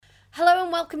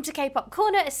and welcome to K-Pop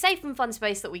Corner, a safe and fun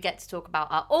space that we get to talk about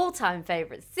our all-time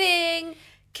favourite thing,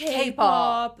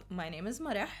 K-pop. My name is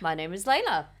Marah. My name is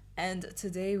Layla. And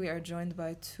today we are joined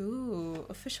by two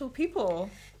official people.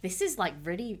 This is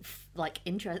really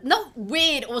interesting. Not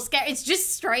weird or scary, it's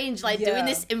just strange doing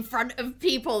this in front of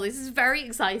people. This is very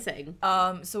exciting.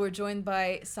 So we're joined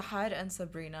by Sahar and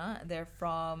Sabrina. They're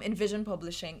from Envision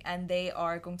Publishing and they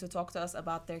are going to talk to us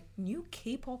about their new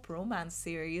K-pop romance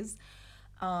series.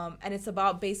 And it's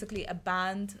about basically a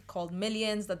band called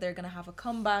Millions that they're going to have a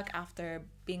comeback after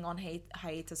being on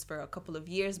hiatus for a couple of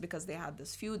years because they had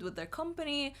this feud with their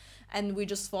company. And we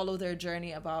just follow their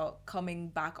journey about coming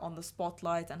back on the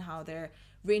spotlight and how they're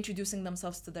reintroducing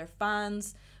themselves to their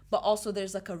fans. But also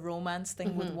there's a romance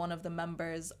thing with one of the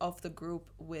members of the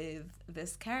group with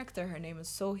this character. Her name is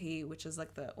Sohee, which is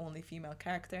the only female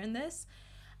character in this.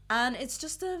 And it's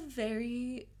just a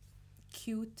very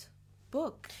cute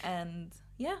book and...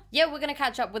 Yeah, we're going to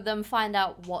catch up with them, find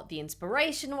out what the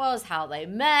inspiration was, how they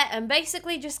met, and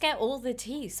basically just get all the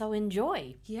tea. So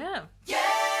enjoy. Yeah!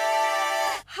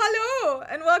 Hello,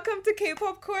 and welcome to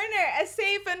K-Pop Corner, a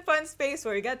safe and fun space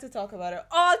where we get to talk about our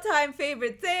all-time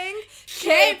favorite thing,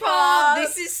 K-pop!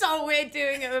 This is so weird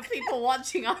doing it with people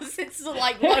watching us. It's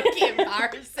low-key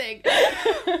embarrassing.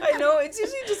 I know, it's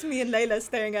usually just me and Layla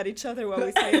staring at each other while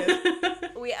we say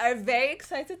it. We are very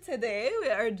excited today. We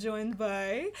are joined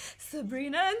by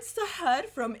Sabrina and Sahar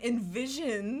from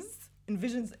Envisions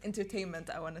Entertainment,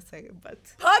 I want to say, but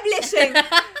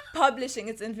Publishing.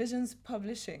 It's Envisions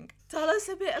Publishing. Tell us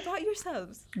a bit about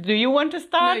yourselves. Do you want to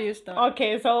start? No, you start.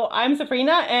 Okay, so I'm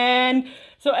Sabrina, and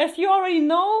so as you already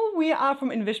know, we are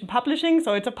from Envision Publishing,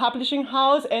 so it's a publishing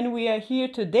house, and we are here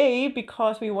today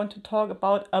because we want to talk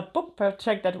about a book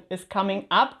project that is coming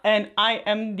up, and I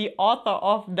am the author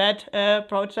of that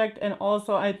project, and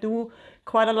also I do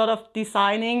quite a lot of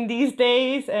designing these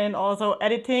days and also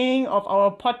editing of our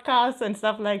podcasts and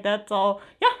stuff like that. So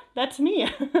yeah, that's me.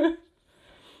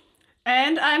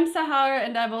 And I'm Sahar,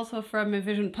 and I'm also from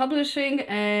Envision Publishing,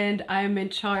 and I'm in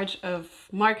charge of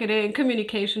marketing,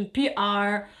 communication,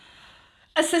 PR,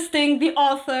 assisting the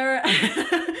author,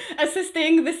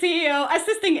 assisting the CEO,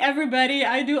 assisting everybody.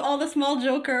 I do all the small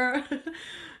joker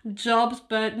jobs,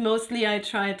 but mostly I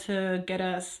try to get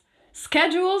us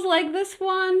schedules like this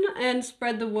one and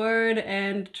spread the word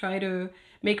and try to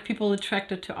make people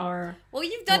attracted to our Well,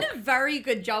 you've done a very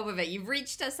good job of it. You've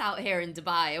reached us out here in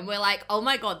Dubai and we're like, oh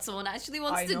my God, someone actually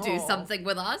wants to do something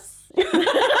with us. It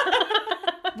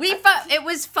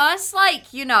was first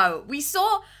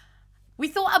we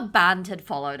thought a band had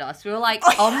followed us. We were like,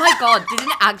 oh my God, did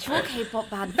an actual K-pop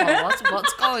band follow us?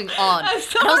 What's going on? And I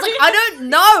was like, I don't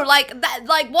know,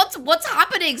 what's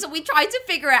happening? So we tried to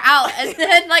figure it out. And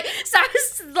then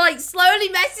Sarah slowly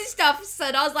messaged us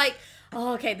and I was like,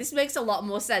 oh, okay, this makes a lot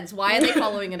more sense. Why are they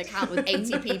following an account with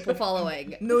 80 people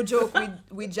following? No joke,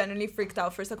 we genuinely freaked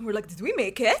out for a second. We're like, did we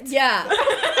make it? Yeah.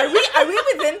 Are we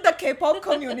within the K-pop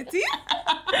community?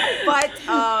 But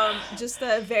just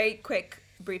a very quick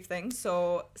brief thing.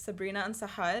 So Sabrina and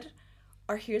Sahar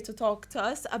are here to talk to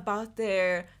us about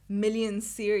their Millions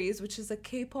series, which is a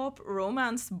K-pop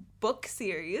romance book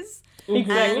series.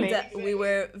 Exactly. And we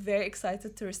were very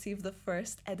excited to receive the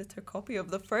first editor copy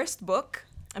of the first book,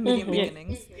 A Million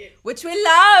Beginnings, which we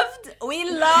loved.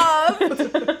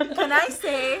 Can I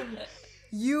say,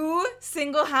 you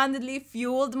single-handedly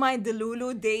fueled my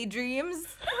Delulu daydreams.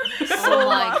 Oh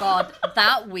my God,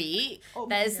 that week,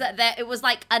 it was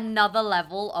another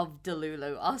level of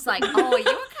Delulu. I was like, oh, are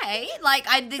you okay?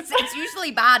 It's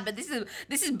usually bad, but this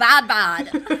is bad.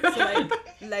 So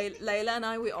Layla and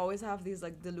I, we always have these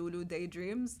Delulu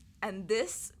daydreams, and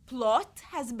this plot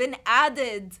has been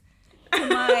added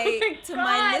to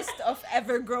my list of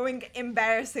ever-growing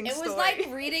embarrassing stories. It was like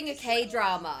reading a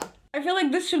K-drama. I feel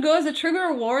like this should go as a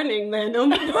trigger warning then. Oh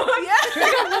my God. Yeah.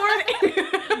 Trigger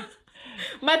warning.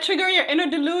 Might trigger your inner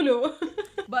Delulu.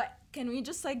 But can we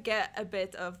just get a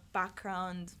bit of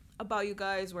background about you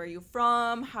guys, where you're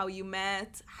from, how you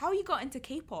met, how you got into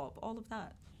K-pop, all of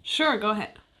that? Sure, go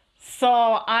ahead. So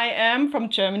I am from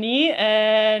Germany,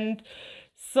 and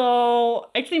so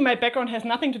actually my background has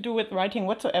nothing to do with writing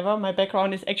whatsoever. My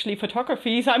background is actually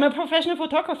photography. So I'm a professional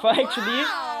photographer actually.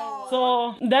 Wow.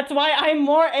 So that's why I'm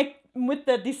more with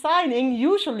the designing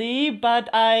usually, but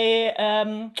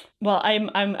I'm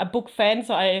a book fan,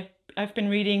 so I've been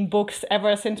reading books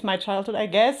ever since my childhood, I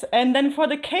guess. And then for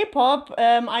the K-pop,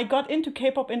 I got into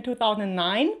K-pop in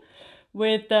 2009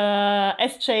 with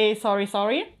SJ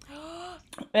Sorry.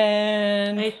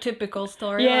 And a typical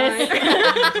story. Yes,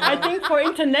 I think for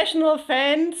international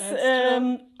fans,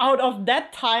 out of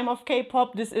that time of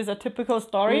K-pop, this is a typical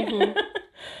story.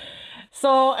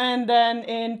 So, and then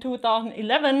in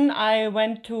 2011, I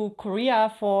went to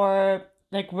Korea for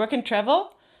like work and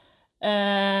travel.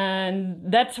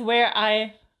 And that's where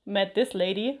I met this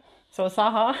lady. So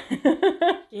Saha.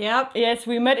 Yep. Yes,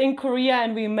 we met in Korea,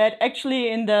 and we met actually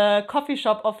in the coffee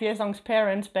shop of Yesong's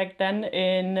parents back then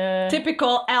in...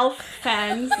 Typical elf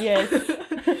fans. Yes.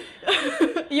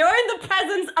 You're in the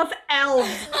presence of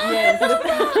elves.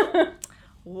 Yes.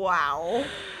 Wow.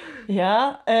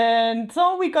 Yeah, and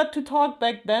so we got to talk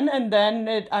back then, and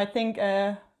then I think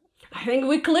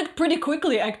we clicked pretty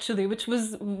quickly, actually, which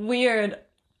was weird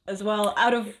as well,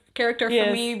 out of character for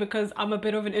Yes. me, because I'm a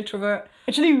bit of an introvert.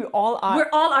 actually we all are. We're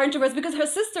all are introverts, because her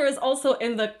sister is also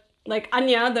in the, like,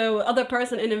 Anya, the other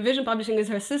person in Envision Publishing, is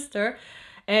her sister.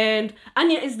 And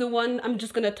Anya is the one, I'm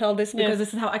just gonna tell this because Yes.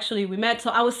 this is how actually we met.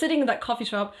 So I was sitting in that coffee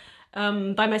shop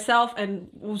by myself and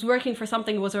was working for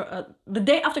something. It was the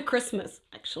day after Christmas,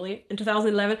 actually, in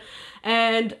 2011.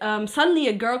 And suddenly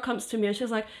a girl comes to me and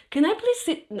she's like, can I please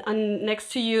sit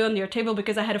next to you on your table?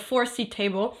 Because I had a 4-seat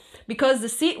table. Because the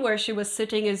seat where she was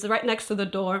sitting is right next to the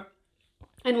door.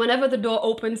 And whenever the door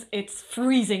opens, it's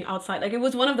freezing outside. Like, it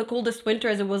was one of the coldest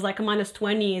winters. It was like a minus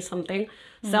 20 something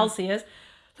Celsius.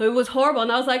 So it was horrible.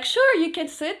 And I was like, sure, you can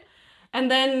sit. And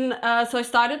then, so I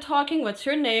started talking, what's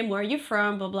your name? Where are you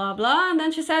from? Blah, blah, blah. And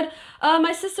then she said,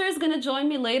 my sister is going to join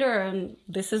me later. And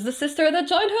this is the sister that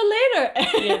joined her later.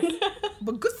 Yes.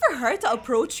 But good for her to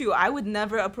approach you. I would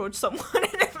never approach someone.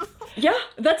 Yeah,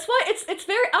 that's why it's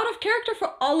very out of character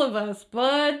for all of us.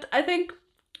 But I think...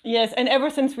 Yes, and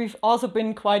ever since we've also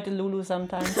been quite a Lulu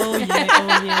sometimes. Oh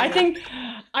yeah.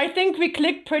 I think we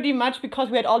clicked pretty much because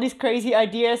we had all these crazy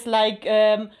ideas like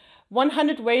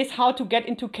 100 ways how to get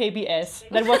into KBS.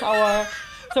 That was our...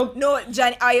 So No,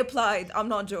 Jenny, I applied. I'm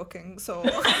not joking. So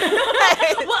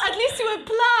Well, at least you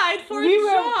applied for a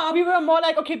job. we were more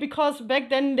like, okay, because back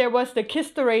then there was the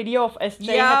Kiss the Radio of SJ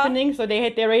Yeah. happening. So they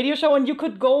had their radio show and you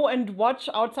could go and watch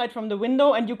outside from the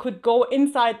window and you could go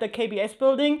inside the KBS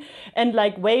building and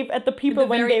like wave at the people the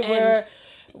when very they were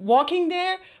walking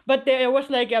there. But there was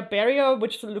like a barrier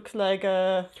which looks like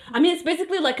a... I mean, it's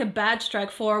basically like a badge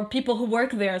track for people who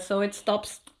work there, so it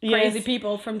stops crazy Yes.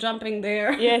 people from jumping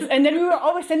there. Yes, and then we were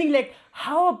always standing like,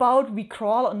 how about we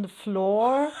crawl on the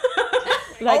floor?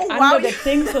 Like Oh, wow. under the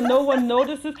thing so no one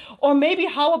notices. Or maybe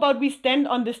how about we stand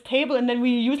on this table and then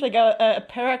we use like a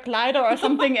paraglider or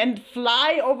something and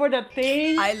fly over that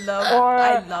thing.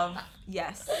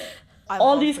 Yes.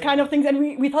 All these kind of things. And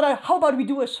we thought, how about we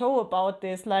do a show about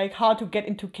this, like how to get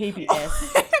into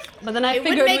KBS. But then I It would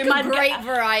figured make we a might great get...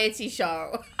 variety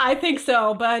show. I think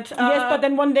so, but... Yes, but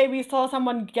then one day we saw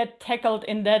someone get tackled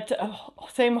in that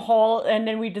same hall and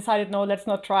then we decided, no, let's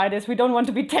not try this. We don't want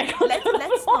to be tackled.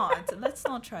 Let's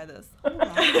not try this.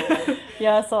 Wow.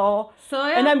 Yeah, so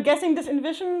yeah. and I'm guessing this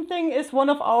Envision thing is one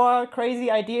of our crazy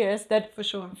ideas that For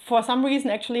sure. for some reason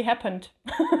actually happened.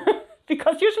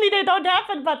 Because usually they don't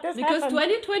happen, but this Because happened.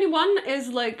 2021 is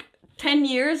like 10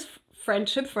 years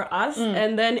friendship for us.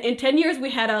 And then in 10 years,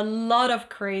 we had a lot of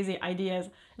crazy ideas.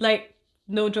 Like,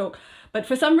 no joke. But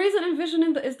for some reason,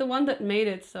 Envision is the one that made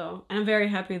it. So I'm very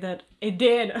happy that it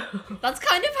did. That's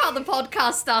kind of how the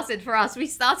podcast started for us. We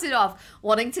started off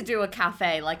wanting to do a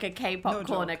cafe, like a K-pop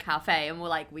corner cafe, and we're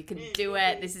like, we can do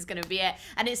it. This is going to be it.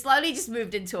 And it slowly just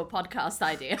moved into a podcast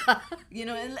idea. You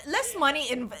know, less money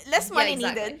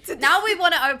needed. Now we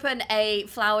want to open a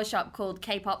flower shop called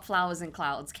K-pop Flowers and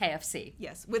Clouds, KFC.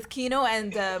 Yes, with Kino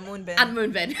and Moonbin. And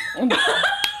Moonbin.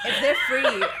 If they're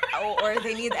free or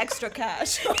they need extra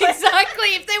cash. Exactly.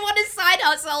 If they want a side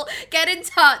hustle, get in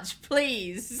touch,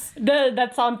 please.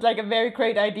 That sounds like a very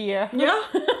great idea. Yeah.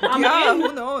 Yeah,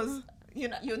 who knows?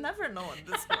 You never know at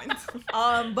this point.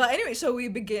 But anyway, shall we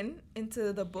begin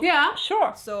into the book? Yeah.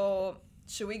 Sure. So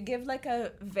should we give like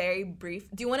a very brief?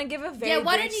 Do you want to give a very Yeah,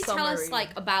 why brief don't you tell us summary?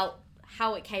 about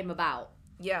how it came about?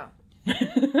 Yeah.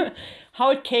 How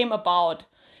it came about.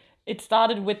 It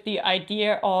started with the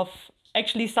idea of...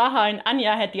 Actually, Saha and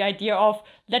Anya had the idea of,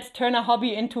 let's turn a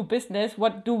hobby into business.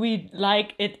 What do we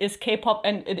like? It is K-pop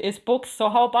and it is books. So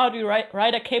how about we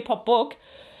write a K-pop book?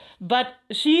 But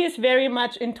she is very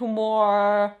much into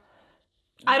more...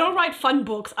 I don't write fun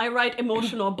books. I write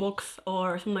emotional books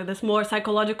or something like this, more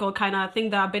psychological kind of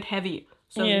thing that are a bit heavy.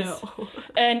 So Yes. no.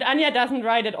 And Anya doesn't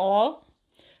write at all.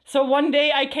 So one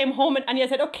day I came home and Anya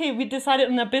said, okay, we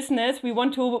decided on a business. We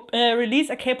want to release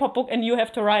a K-pop book and you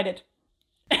have to write it.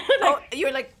 Oh,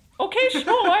 you're like, Okay,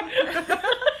 sure.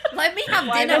 Let me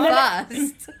have dinner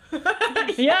first.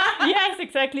 Yes,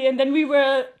 exactly. And then we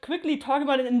were quickly talking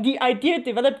about it, and the idea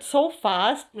developed so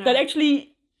fast that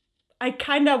actually I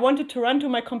kind of wanted to run to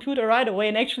my computer right away.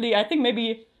 And actually, I think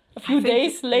maybe a few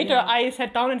days later, yeah. I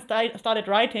sat down and started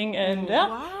writing, and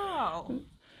Wow.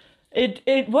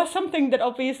 it was something that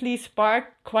obviously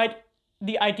sparked quite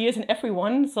the ideas in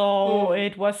everyone. So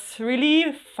it was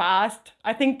really fast.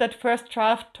 I think that first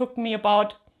draft took me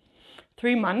about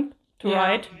 3 months to Yeah.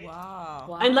 write.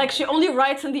 Wow. And like she only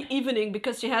writes in the evening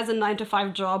because she has a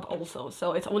 9-to-5 job also,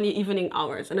 so it's only evening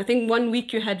hours. And I think 1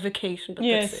 week you had vacation, but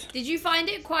Yes. that's it. Did you find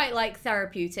it quite like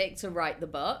therapeutic to write the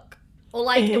book? Or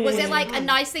like was it like a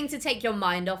nice thing to take your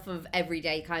mind off of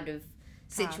everyday kind of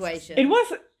situation?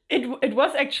 It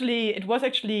was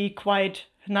actually quite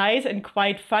nice and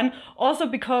quite fun. Also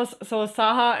because so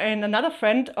Saha and another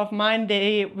friend of mine,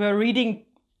 they were reading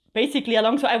basically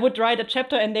along. So I would write a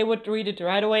chapter and they would read it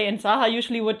right away. And Saha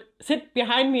usually would sit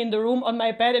behind me in the room on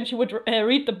my bed and she would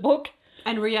read the book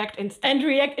And react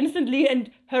instantly.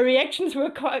 And her reactions were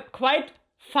quite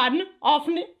fun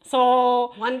often.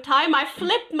 So One time I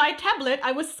flipped my tablet.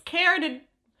 I was scared it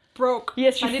broke.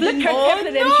 yes, she I flipped didn't her know.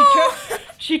 tablet and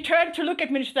she turned to look at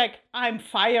me and she's like, "I'm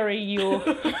firing you.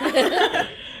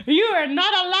 You are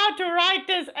not allowed to write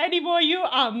this anymore. You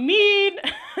are mean."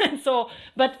 So,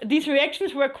 but these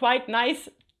reactions were quite nice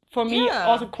for me, Yeah.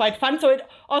 also quite fun. So it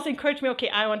also encouraged me, okay,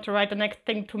 I want to write the next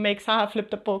thing to make Saha flip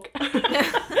the book.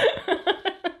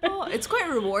 Oh, it's quite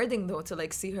rewarding though to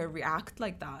like see her react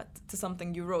like that to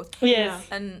something you wrote. Yes.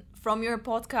 And from your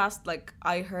podcast, like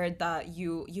I heard that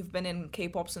you've been in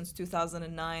K-pop since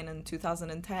 2009 and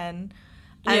 2010.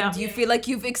 And Yeah. you feel like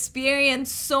you've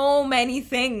experienced so many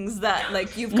things that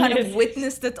like you've kind of Yes.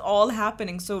 witnessed it all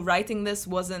happening. So writing this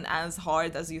wasn't as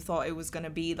hard as you thought it was gonna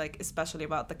be, like especially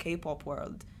about the K-pop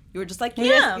world. You were just like,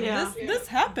 yeah, Yeah. this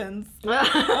happens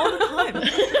all the time.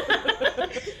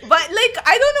 But like,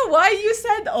 I don't know why you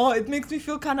said, oh, it makes me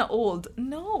feel kind of old.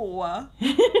 No,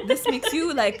 this makes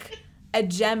you like a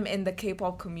gem in the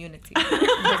K-pop community.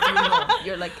 Because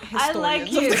you're like I historians like of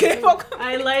you. the K-pop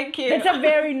community. I like you. It's a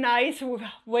very nice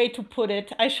way to put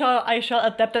it. I shall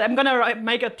adapt it. I'm gonna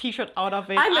make a T-shirt out of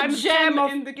it. I'm a gem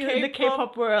of in the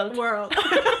K-pop world. world.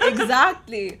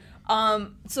 Exactly.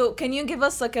 So can you give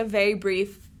us like a very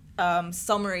brief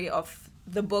summary of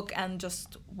the book and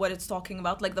just what it's talking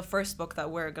about, like the first book that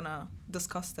we're gonna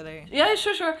discuss today? Yeah,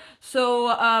 sure. So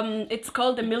it's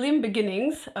called A Million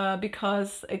Beginnings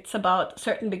because it's about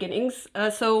certain beginnings.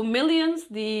 So Millions,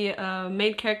 the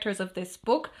main characters of this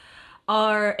book,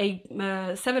 are a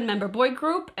 7-member boy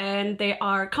group, and they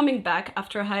are coming back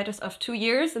after a hiatus of 2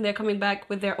 years, and they're coming back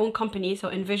with their own company, so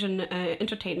Envision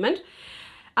Entertainment,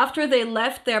 after they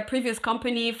left their previous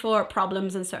company for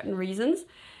problems and certain reasons.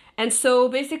 And so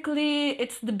basically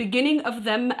it's the beginning of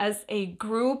them as a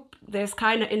group. There's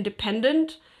kind of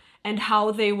independent and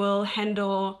how they will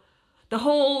handle the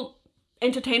whole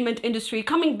entertainment industry,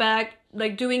 coming back,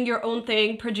 like doing your own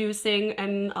thing, producing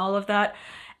and all of that.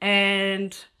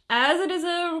 And as it is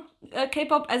a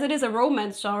K-pop, as it is a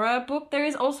romance genre book, there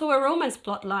is also a romance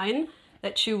plot line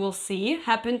that you will see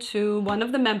happen to one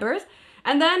of the members.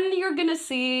 And then you're gonna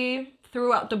see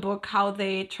throughout the book how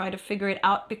they try to figure it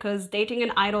out, because dating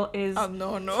an idol is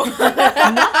No. nothing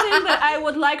that I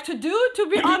would like to do, to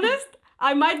be honest.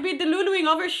 I might be deluluing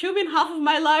over Shumin half of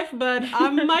my life, but I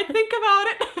might think about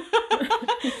it.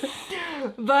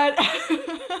 But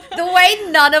The way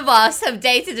none of us have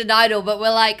dated an idol, but we're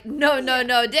like, no,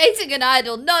 dating an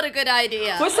idol, not a good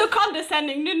idea. we're so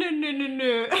condescending.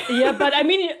 No. Yeah, but I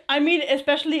mean,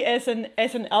 especially as an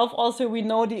elf, also we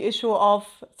know the issue of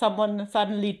someone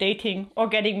suddenly dating or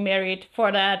getting married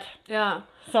for that. Yeah.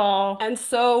 So And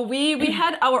so we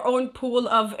had our own pool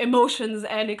of emotions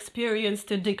and experience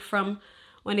to dig from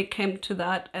when it came to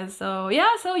that. And so,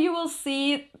 yeah, so you will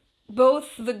see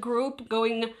both the group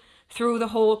going through the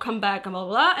whole comeback and blah,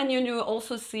 blah, blah. And you will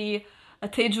also see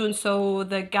Taejun, so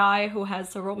the guy who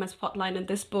has the romance plotline in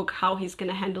this book, how he's going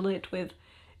to handle it with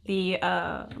the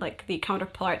the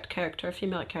counterpart character,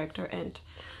 female character. And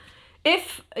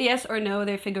if yes or no,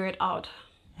 they figure it out.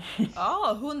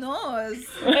 Oh, who knows?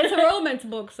 It's a romance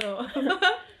book, so...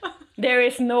 there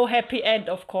is no happy end,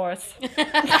 of course.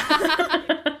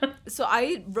 So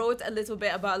I wrote a little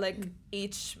bit about like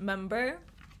each member.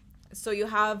 So you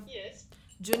have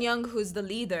Junyoung, who's the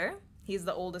leader. He's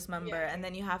the oldest member. And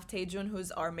then you have Taejun,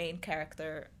 who's our main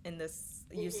character in this,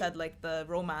 you said like the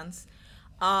romance.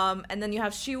 And then you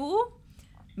have Shiwoo,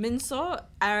 Minso,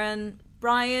 Aaron,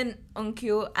 Brian,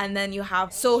 Eunkyou, and then you have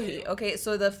Sohee. Okay,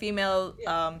 so the female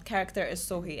character is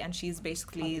Sohee, and she's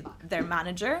basically their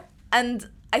manager. And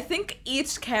I think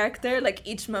each character, like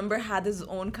each member, had his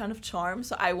own kind of charm.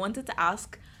 So I wanted to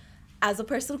ask, as a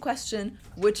personal question,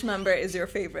 which member is your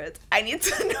favorite? I need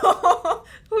to know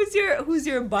who's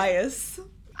your bias.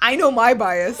 I know my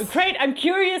bias. Great, I'm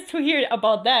curious to hear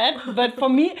about that. But for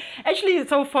me, actually,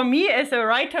 so for me as a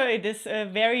writer, it is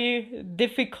very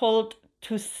difficult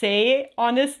to say,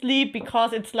 honestly,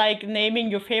 because it's like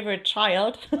naming your favorite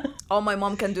child. Oh, my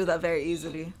mom can do that very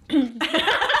easily. No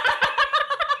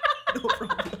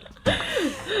problem.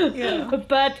 Yeah.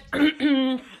 But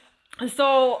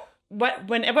so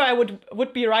whenever I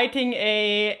would be writing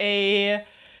a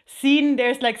scene,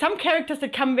 there's like some characters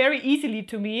that come very easily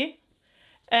to me,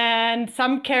 and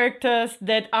some characters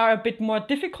that are a bit more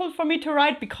difficult for me to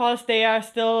write because they are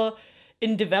still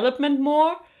in development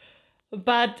more.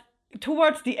 But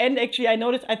towards the end, actually,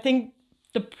 I think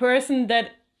the person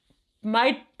that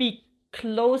might be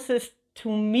closest to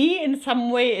me in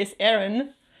some way is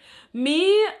Aaron.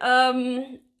 Me,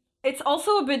 it's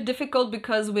also a bit difficult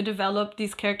because we developed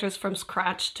these characters from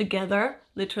scratch together,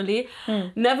 literally.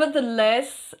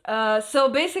 Nevertheless, so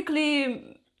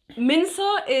basically,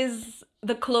 Minso is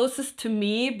the closest to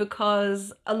me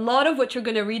because a lot of what you're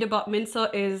going to read about Minso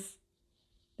is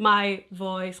my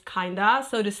voice, kinda,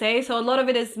 so to say. So a lot of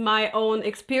it is my own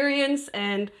experience,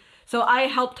 and so I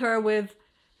helped her with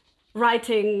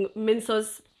writing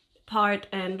Minso's part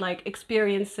and like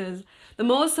experiences the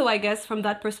most. So I guess from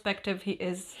that perspective, he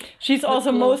is. She's the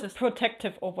also closest. most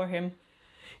protective over him.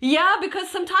 Yeah, because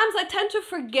sometimes I tend to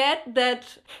forget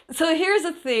that. So here's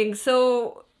the thing.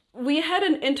 So we had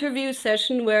an interview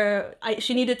session where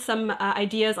she needed some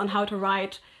ideas on how to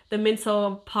write the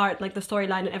Minso part, like the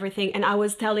storyline and everything. And I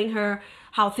was telling her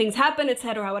how things happen,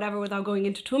 etc., whatever, without going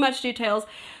into too much details.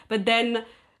 But then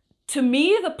to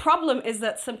me, the problem is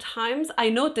that sometimes I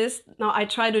noticed, now I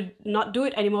try to not do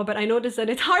it anymore, but I noticed that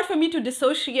it's hard for me to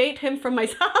dissociate him from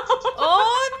myself.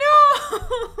 Oh,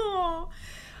 no!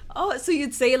 Oh, so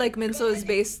you'd say like Minso is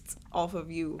based off of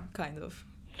you, kind of.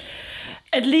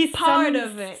 At least Part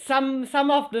of it. Some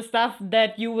of the stuff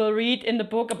that you will read in the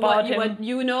book about him. What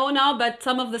you know now, but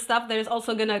some of the stuff that is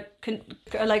also gonna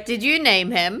like. Did you name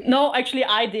him? No, actually,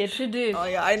 I did. She did. Oh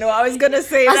yeah, I know. I was gonna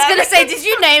say I that. was gonna say, did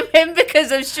you name him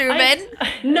because of Schumann?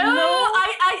 No,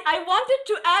 I wanted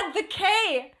to add the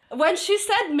K. When she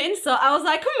said Minso, I was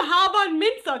like, how about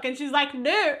Minso? And she's like,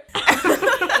 no.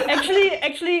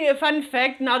 Actually, a fun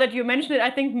fact, now that you mention it,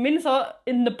 I think Minso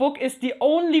in the book is the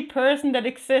only person that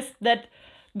exists that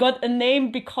got a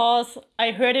name because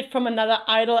I heard it from another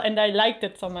idol and I liked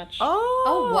it so much.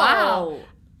 Oh, wow.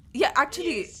 Yeah,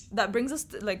 actually, that brings us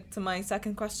to my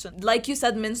second question. Like you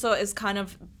said, Minso is kind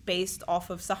of based off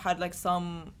of Sahar, like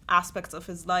some aspects of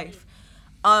his life.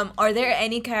 Are there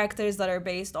any characters that are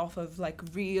based off of like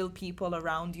real people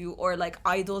around you, or like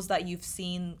idols that you've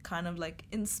seen kind of like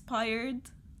inspired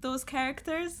those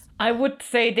characters? I would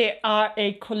say they are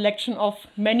a collection of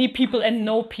many people and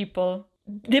no people.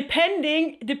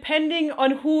 Depending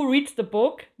on who reads the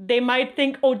book, they might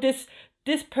think, oh, this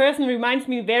person reminds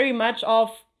me very much of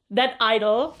that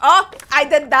idol. Oh, I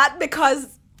did that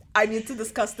because I need to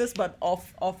discuss this, but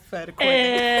off recording.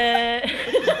 Okay.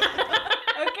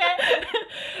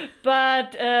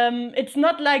 But it's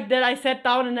not like that I sat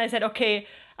down and I said, okay,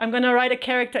 I'm gonna write a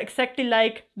character exactly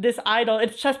like this idol.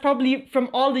 It's just probably from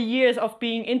all the years of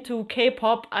being into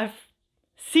K-pop, I've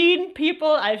seen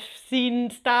people, I've seen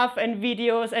stuff and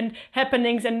videos and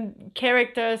happenings and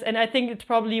characters, and I think it's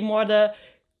probably more the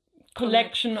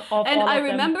collection of And all I of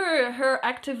them. remember her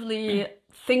actively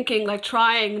thinking, like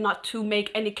trying not to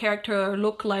make any character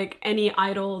look like any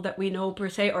idol that we know per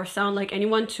se, or sound like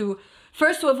anyone, to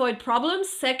first to avoid problems,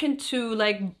 second to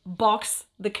like box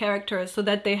the characters so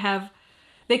that they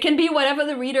can be whoever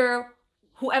the reader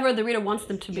wants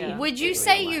them to be. Yeah. Would you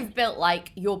say you've built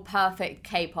like your perfect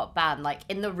K-pop band? Like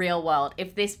in the real world,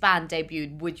 if this band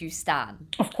debuted, would you stan?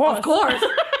 Of course. Of course.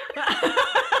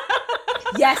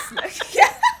 Yes.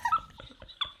 Yeah.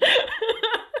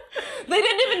 They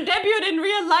didn't even debut in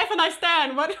real life and I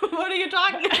stan. What are you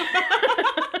talking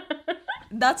about?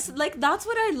 That's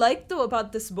what I like though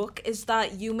about this book, is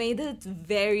that you made it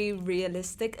very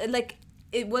realistic. Like,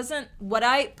 it wasn't, what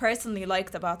I personally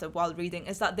liked about it while reading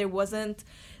is that there wasn't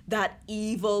that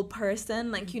evil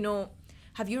person. Like, you know,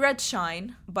 have you read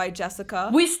Shine by Jessica?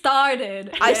 We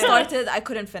started. I started, I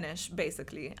couldn't finish,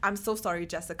 basically. I'm so sorry,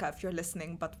 Jessica, if you're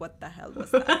listening, but what the hell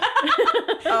was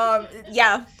that?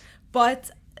 Yeah,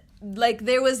 but like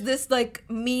there was this like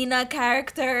Mina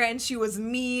character and she was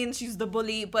mean, she's the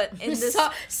bully, but in this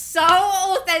So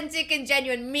authentic and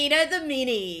genuine. Mina the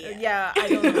meanie. yeah, I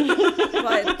don't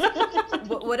know.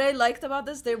 But what I liked about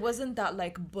this, there wasn't that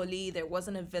like bully, there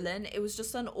wasn't a villain. It was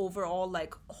just an overall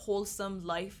like wholesome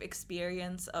life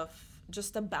experience of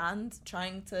just a band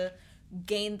trying to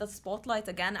gain the spotlight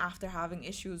again after having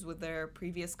issues with their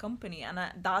previous company, and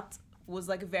that was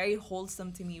like very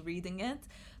wholesome to me reading it.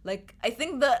 Like, I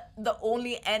think the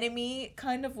only enemy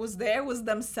kind of was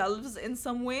themselves in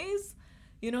some ways.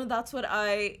 You know, that's what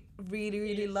I really,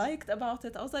 really liked about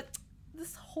it. I was like,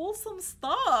 this wholesome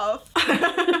stuff.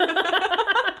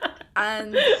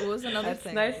 And it was another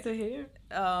thing. That's nice to hear.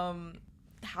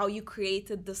 How you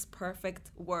created this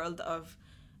perfect world of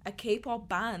a K-pop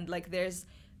band. Like, there's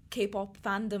K-pop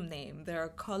fandom name, there are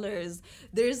colors,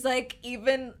 there's like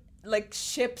even like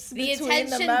ships The between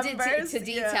the attention members. to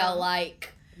detail, Yeah.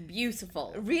 like,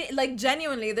 beautiful. Like,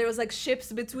 genuinely, there was like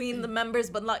ships between the members,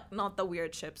 but like not the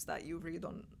weird ships that you read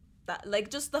on that, like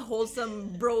just the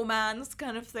wholesome bromance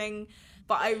kind of thing.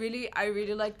 But I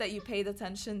really like that you paid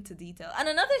attention to detail. And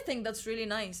another thing that's really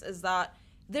nice is that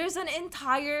there's an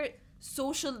entire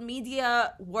social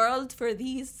media world for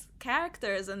these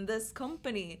characters and this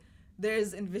company.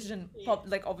 There's Envision,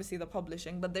 like obviously the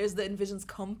publishing, but there's the Envision's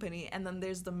company, and then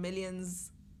there's the Millions,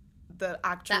 the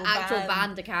actual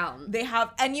band account. They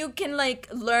have, and you can like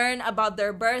learn about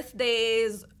their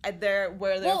birthdays,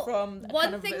 where they're from.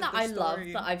 One thing that I love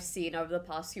that I've seen over the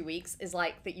past few weeks is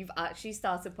like that you've actually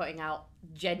started putting out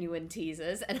genuine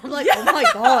teasers, and I'm like, oh my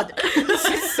god, this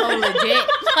is so legit.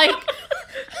 Like,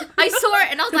 I saw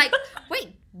it and I was like,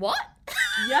 wait, what?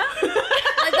 Yeah.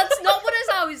 Like, that's not what it's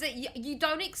always. You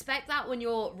don't expect that when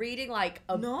you're reading like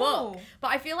a book.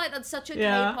 But I feel like that's such a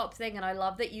K-pop thing, and I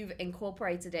love that you've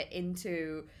incorporated it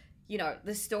into, you know,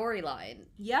 the storyline.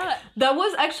 Yeah. That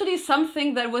was actually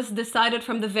something that was decided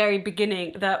from the very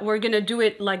beginning, that we're gonna do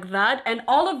it like that. And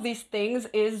all of these things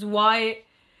is why.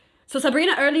 So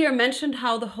Sabrina earlier mentioned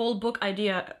how the whole book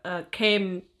idea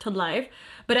came to life.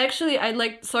 But actually,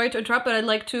 sorry to interrupt, but I'd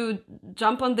like to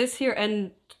jump on this here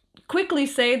and quickly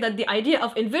say that the idea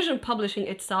of Envision Publishing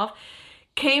itself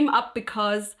came up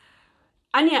because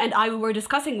Anya and I were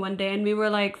discussing one day, and we were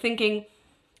like thinking,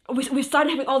 we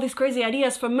started having all these crazy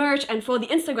ideas for merch and for the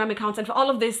Instagram accounts and for all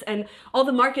of this and all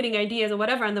the marketing ideas or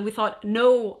whatever. And then we thought,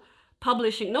 no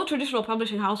traditional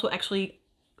publishing house will actually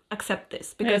accept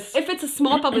this, because if it's a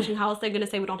small publishing house, they're going to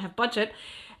say we don't have budget.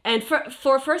 And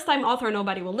for first-time author,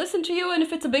 nobody will listen to you. And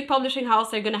if it's a big publishing house,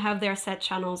 they're going to have their set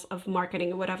channels of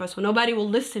marketing or whatever. So nobody will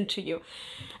listen to you.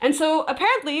 And so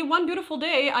apparently one beautiful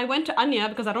day, I went to Anya,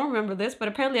 because I don't remember this, but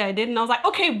apparently I did. And I was like,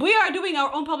 okay, we are doing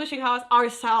our own publishing house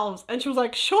ourselves. And she was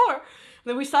like, sure. And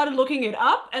then we started looking it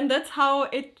up, and that's how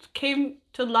it came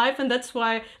to life. And that's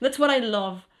what I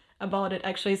love about it,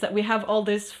 actually, is that we have all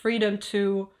this freedom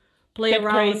to play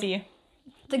around. Crazy.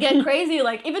 To get crazy.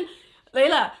 Like, even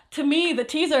Layla, to me, the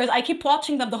teasers, I keep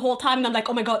watching them the whole time, and I'm like,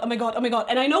 oh my god, oh my god, oh my god.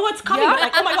 And I know what's coming, but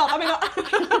like, oh my god, oh my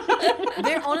god.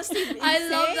 They're honestly insane. I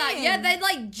love that. Yeah, they're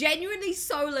like genuinely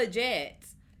so legit.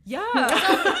 Yeah.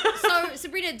 So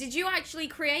Sabrina, did you actually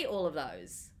create all of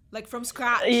those? Like from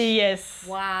scratch. Yes.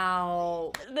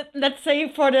 Wow. Let's say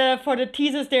for the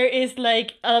teasers there is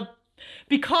like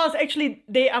because actually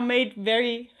they are made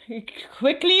very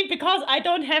quickly, because I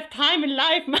don't have time in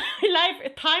life. My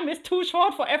life time is too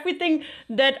short for everything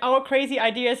that our crazy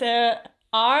ideas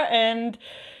are. And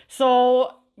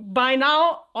so by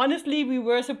now, honestly, we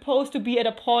were supposed to be at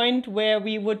a point where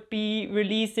we would be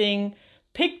releasing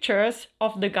pictures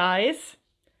of the guys.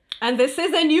 And this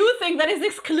is a new thing that is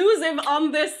exclusive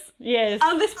on this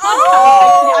On this podcast.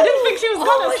 Actually, I didn't think she was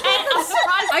going to say it. I'm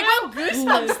surprised. I got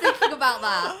goosebumps thinking about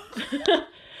that.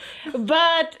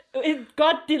 But it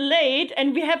got delayed,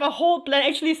 and we have a whole plan.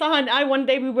 Actually, Saha and I, one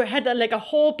day we had a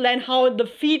whole plan how the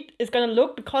feed is gonna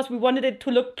look, because we wanted it to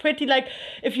look pretty. Like,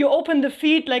 if you open the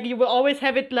feed, like, you will always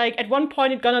have it, like, at one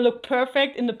point it's gonna look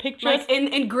perfect in the pictures. Like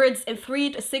in grids, in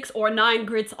 3 to 6 or 9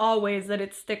 grids always, that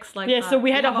it sticks like that. Yeah, so we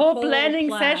had a whole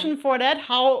planning session for that,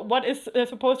 what is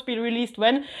supposed to be released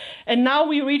when. And now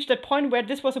we reached that point where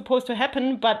this was supposed to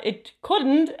happen, but it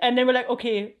couldn't. And then we're like,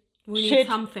 okay, we need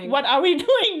something. What are we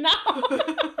doing now?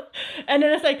 And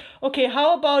then it's like, okay,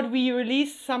 how about we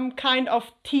release some kind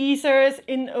of teasers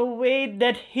in a way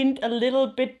that hint a little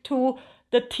bit to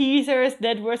the teasers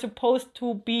that were supposed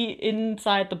to be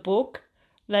inside the book.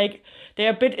 Like,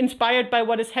 they're a bit inspired by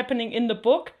what is happening in the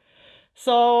book.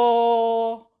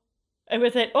 So I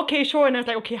was like, okay, sure. And I was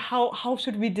like, okay, how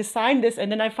should we design this?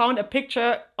 And then I found a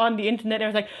picture on the internet. And I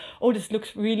was like, oh, this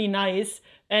looks really nice.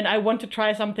 And I want to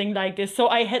try something like this. So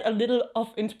I had a little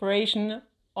of inspiration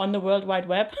on the World Wide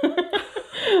Web.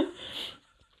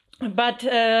 But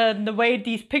the way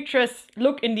these pictures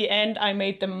look in the end, I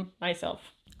made them myself.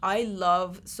 I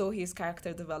love Sohee's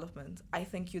character development. I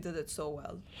think you did it so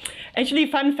well.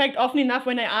 Actually, fun fact, often enough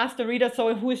when I ask the reader,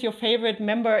 so who is your favorite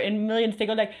member in Millions, they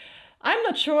go like, I'm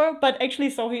not sure, but actually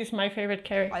Sohee is my favorite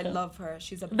character. I love her.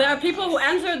 She's a. There are badass. people who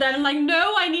answer that and like,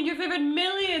 no, I need your favorite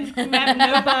millions. Ma'am,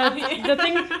 no,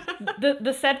 But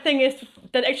the sad thing is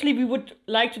that actually we would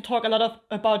like to talk a lot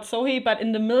about Sohee, but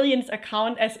in the Millions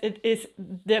account, as it is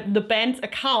the band's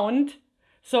account,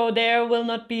 so there will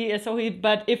not be a Sohee.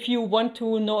 But if you want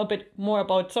to know a bit more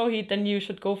about Sohee, then you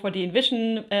should go for the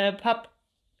Envision Pub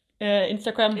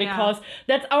Instagram, because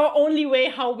that's our only way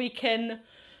how we can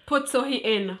put Sohee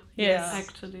in. Yes.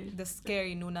 Actually. The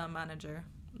scary Nuna manager.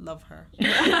 Love her.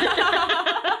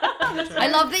 I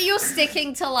love that you're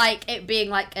sticking to like it being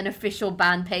like an official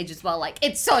band page as well. Like,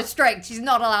 it's so strict, she's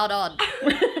not allowed on.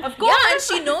 Of course. Yeah, and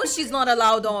she knows she's not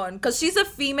allowed on because she's a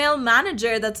female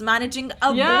manager that's managing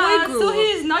a Yeah, boy group. so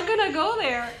he's not gonna go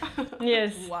there.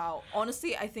 yes. Wow.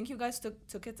 Honestly, I think you guys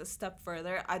took it a step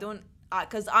further. I don't,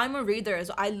 because I'm a reader,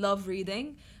 so I love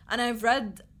reading, and I've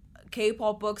read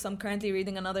K-pop books. I'm currently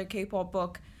reading another K-pop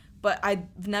book, but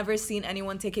I've never seen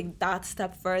anyone taking that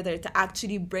step further to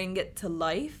actually bring it to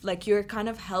life. Like, you're kind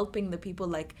of helping the people,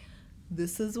 like,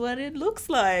 this is what it looks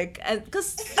like. And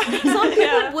because some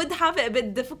people would have it a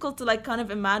bit difficult to like kind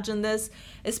of imagine this,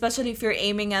 especially if you're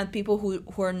aiming at people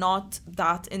who are not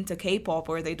that into K-pop,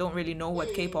 or they don't really know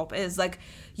what K-pop is. Like,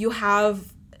 you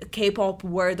have K-pop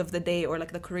word of the day, or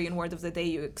like the Korean word of the day.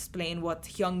 You explain what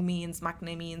hyung means,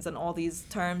 maknae means, and all these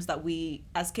terms that we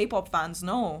as K-pop fans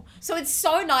know. So it's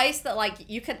so nice that like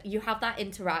you have that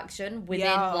interaction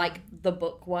within like the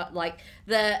book, what like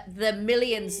the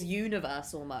Millions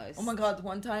universe almost. Oh my god,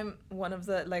 one time one of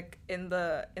the like in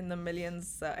the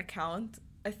Millions account,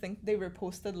 I think they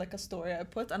reposted like a story I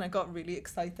put, and I got really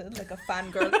excited, like a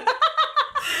fangirl.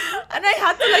 And I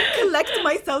had to like collect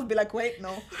myself, be like, wait,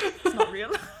 no, it's not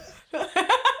real.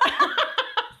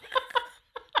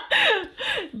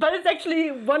 But it's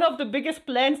actually one of the biggest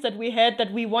plans that we had,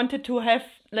 that we wanted to have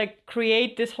like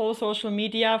create this whole social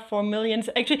media for Millions.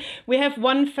 Actually, we have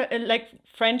one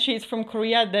friend, she's from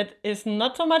Korea, that is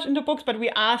not so much into books, but we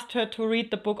asked her to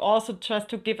read the book also, just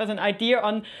to give us an idea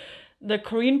on the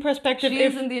Korean perspective. She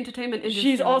is in the entertainment industry.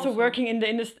 She's also working in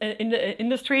the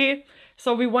industry.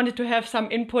 So we wanted to have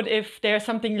some input if there's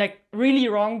something like really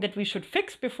wrong that we should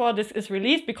fix before this is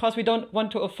released, because we don't want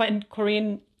to offend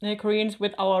Koreans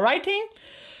with our writing.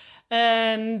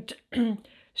 And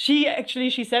she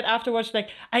said afterwards, like,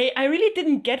 I really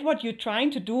didn't get what you're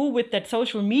trying to do with that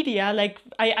social media. Like,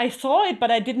 I saw it, but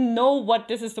I didn't know what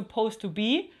this is supposed to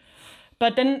be.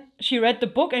 But then she read the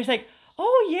book and it's like,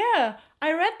 oh yeah,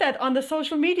 I read that on the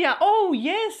social media. Oh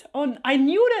yes, I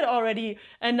knew that already.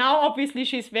 And now obviously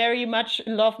she's very much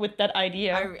in love with that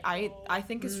idea. I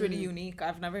think it's really unique.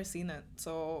 I've never seen it,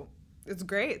 so it's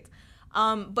great.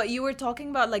 But you were talking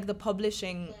about like the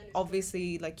publishing.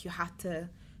 Obviously, like you had to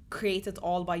create it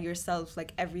all by yourself,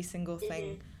 like every single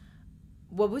thing.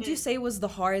 What would you say was the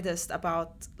hardest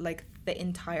about like the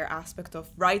entire aspect of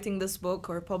writing this book,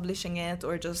 or publishing it,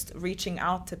 or just reaching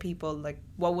out to people? Like,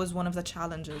 what was one of the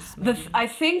challenges? I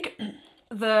think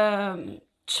the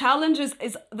challenge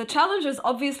is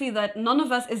obviously that none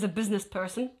of us is a business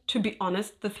person, to be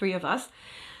honest, the three of us.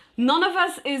 None of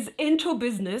us is into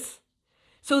business.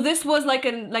 So this was like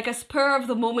a spur of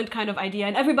the moment kind of idea,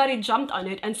 and everybody jumped on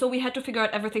it. And so we had to figure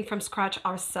out everything from scratch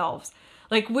ourselves.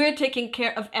 Like, we're taking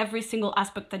care of every single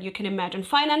aspect that you can imagine.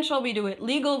 Financial, we do it.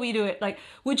 Legal, we do it. Like,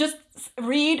 we just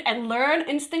read and learn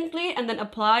instantly and then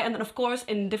apply. And then, of course,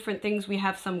 in different things, we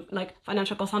have some, like,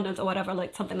 financial consultants or whatever,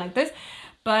 like, something like this.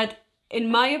 But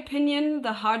in my opinion,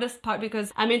 the hardest part,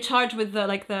 because I'm in charge with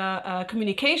the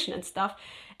communication and stuff.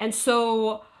 And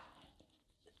so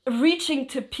reaching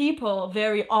to people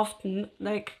very often,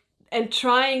 like, and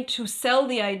trying to sell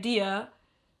the idea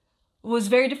was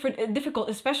very difficult,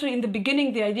 especially in the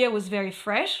beginning. The idea was very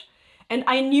fresh, and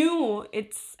I knew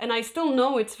and I still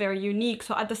know it's very unique.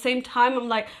 So at the same time, I'm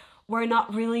like, we're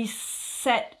not really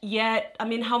set yet. I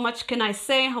mean, how much can I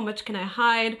say? How much can I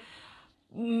hide?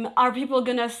 Are people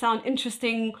gonna sound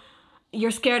interesting? You're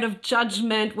scared of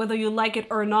judgment, whether you like it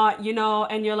or not, you know,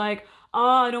 and you're like,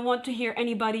 oh, I don't want to hear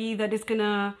anybody that is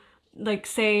gonna like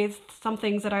say some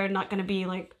things that are not gonna be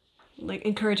like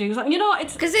encouraging, you know.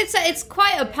 It's because it's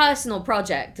quite a personal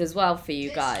project as well for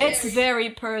you guys. It's very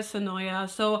personal, yeah.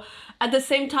 So at the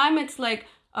same time, it's like,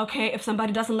 okay, if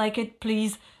somebody doesn't like it,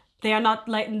 please, they are not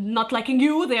liking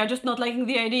you, they are just not liking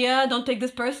the idea, don't take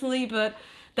this personally. But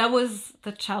that was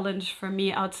the challenge for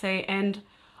me, I would say. And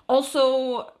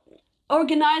also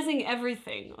organizing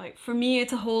everything. Like, for me,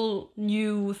 it's a whole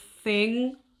new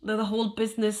thing, the whole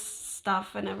business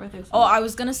stuff and everything. So I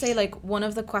was gonna say, like, one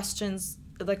of the questions,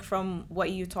 like, from what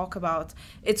you talk about,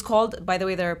 it's called, by the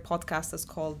way, their podcast is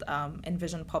called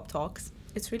Envision Pub Talks.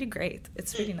 It's really great.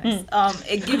 It's really nice.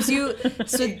 It gives you,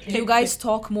 so you guys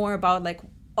talk more about like,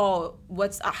 oh,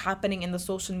 what's happening in the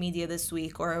social media this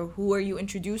week, or who are you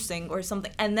introducing or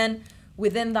something, and then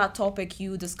within that topic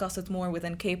you discuss it more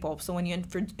within K-pop. So when you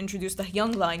introduce the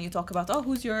Hyung line, you talk about, oh,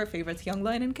 who's your favorite Hyung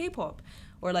line in K-pop,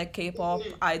 or like K-pop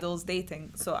idols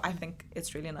dating. So I think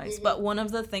it's really nice. But one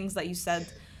of the things that you said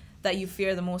that you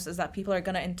fear the most is that people are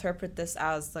going to interpret this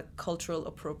as the cultural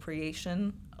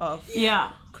appropriation of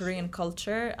Korean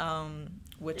culture,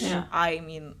 which I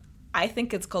mean, I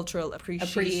think it's cultural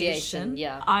appreciation.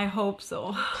 Yeah. I hope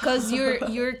so. Because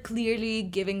you're clearly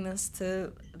giving this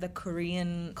to the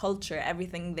Korean culture.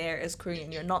 Everything there is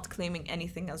Korean. You're not claiming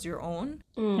anything as your own.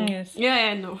 Yes.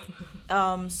 Yeah, no.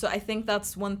 So I think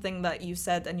that's one thing that you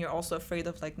said, and you're also afraid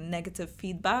of like negative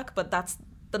feedback, but that's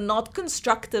the not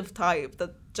constructive type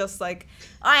that just like,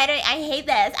 oh, I hate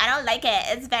this. I don't like it.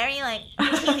 It's very like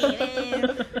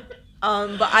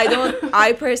but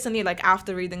I personally, like,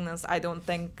 after reading this, I don't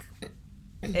think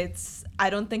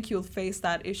you'll face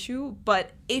that issue.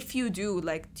 But if you do,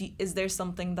 like, is there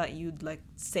something that you'd like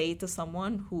say to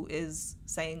someone who is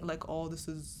saying like, oh, this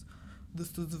is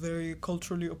very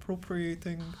culturally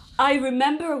appropriating? I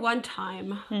remember one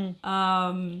time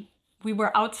we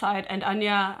were outside and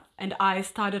Anya and I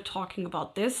started talking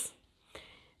about this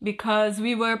because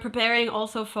we were preparing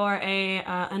also for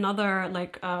another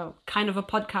like kind of a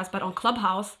podcast, but on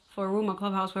Clubhouse, for a room on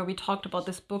Clubhouse where we talked about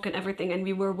this book and everything, and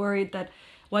we were worried that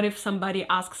what if somebody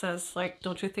asks us like,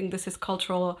 don't you think this is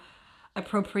cultural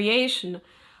appropriation?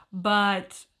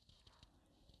 But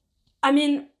I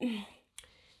mean,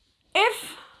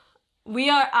 if we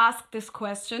are asked this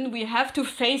question, we have to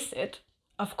face it,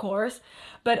 of course.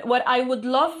 But what I would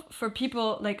love for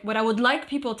people, like what I would like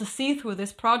people to see through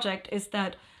this project is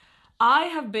that I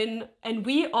have been, and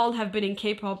we all have been in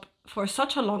K-pop for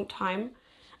such a long time.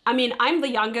 I mean, I'm the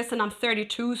youngest and I'm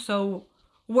 32, so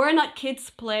we're not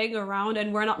kids playing around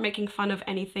and we're not making fun of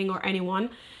anything or anyone.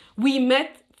 We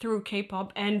met through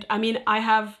K-pop, and I mean, I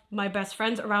have my best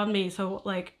friends around me, so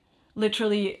like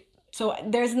literally, so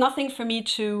there's nothing for me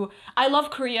to, I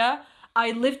love Korea, I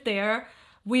lived there,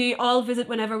 we all visit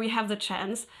whenever we have the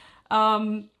chance.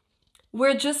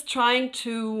 We're just trying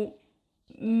to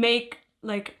make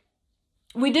like,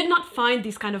 we did not find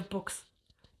these kind of books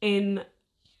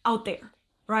out there,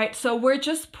 right? So we're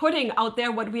just putting out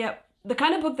there what we have, the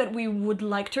kind of book that we would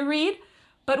like to read,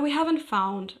 but we haven't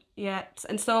found yet.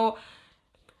 And so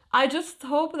I just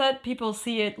hope that people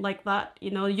see it like that.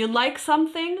 You know, you like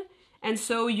something, and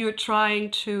so you're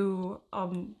trying to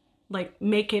like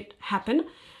make it happen.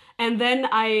 And then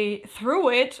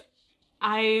through it,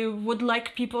 I would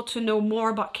like people to know more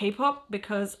about K-pop,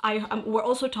 because we're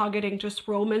also targeting just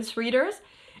romance readers,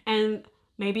 and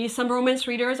maybe some romance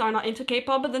readers are not into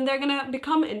K-pop, but then they're gonna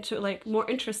become more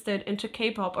interested into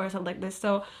K-pop or something like this.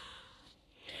 So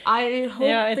I hope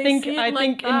I think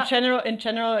that. in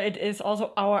general it is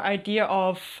also our idea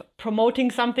of promoting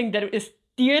something that is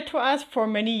dear to us for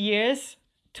many years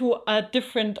to a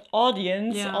different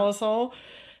audience also.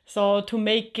 So to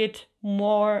make it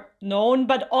more known,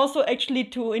 but also actually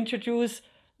to introduce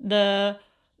the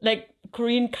like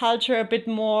Korean culture a bit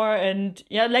more, and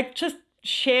just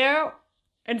share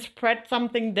and spread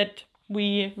something that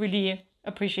we really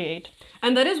appreciate.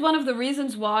 And that is one of the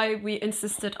reasons why we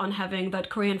insisted on having that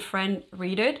Korean friend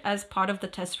read it as part of the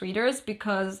test readers,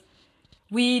 because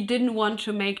we didn't want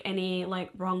to make any like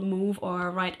wrong move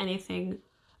or write anything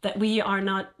that we are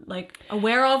not like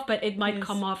aware of, but it might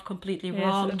come off completely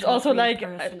wrong. It's also like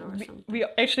we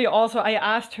actually also, I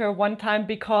asked her one time,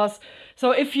 because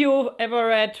so if you ever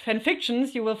read fan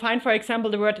fictions, you will find, for example,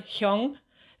 the word hyung,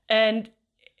 and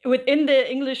within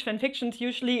the English fan fictions,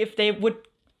 usually if they would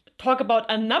talk about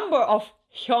a number of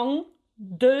hyung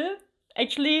de,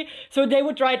 actually, so they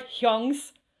would write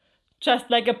hyungs, just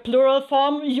like a plural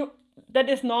form. That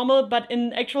is normal, but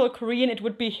in actual Korean it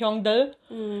would be hyungdae,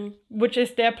 which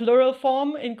is their plural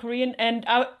form in Korean. And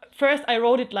first I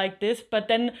wrote it like this, but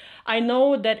then I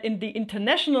know that in the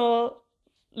international,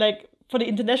 like for the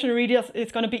international readers,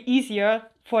 it's going to be easier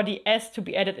for the S to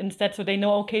be added instead, so they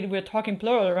know, okay, we're talking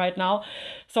plural right now.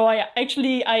 So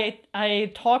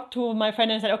I talked to my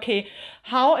friend and said, okay,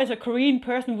 how as a Korean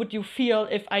person would you feel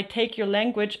if I take your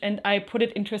language and I put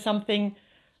it into something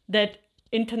that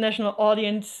international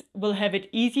audience will have it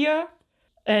easier,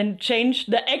 and change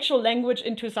the actual language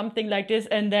into something like this,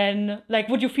 and then like,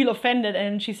 would you feel offended?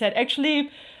 And she said, actually,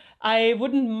 I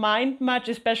wouldn't mind much,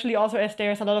 especially also as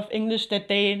there's a lot of English that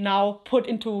they now put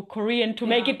into Korean to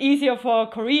make it easier for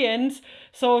Koreans.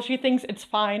 So she thinks it's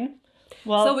fine.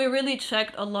 Well, so we really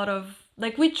checked a lot of,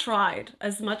 like, we tried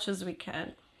as much as we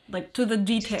can, like to the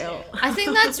detail. I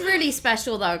think that's really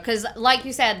special though, because like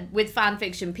you said, with fan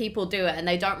fiction, people do it and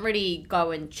they don't really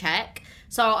go and check.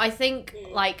 So I think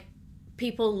like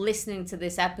people listening to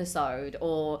this episode,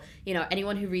 or you know,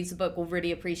 anyone who reads the book will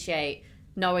really appreciate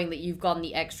knowing that you've gone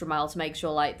the extra mile to make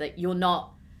sure like that you're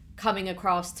not coming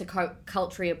across to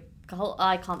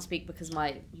I can't speak because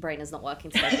my brain is not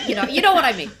working today. But you know what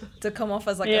I mean. To come off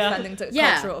as like Yeah. offending to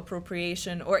cultural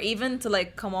appropriation, or even to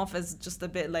like come off as just a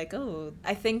bit like, oh,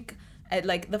 I think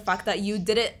like the fact that you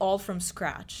did it all from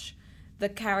scratch, the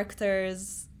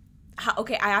characters.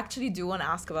 Okay, I actually do want to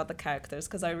ask about the characters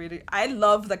because I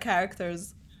love the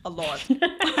characters a lot.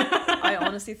 I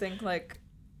honestly think like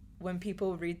when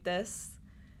people read this,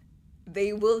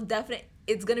 they will definitely.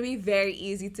 It's gonna be very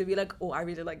easy to be like, oh, I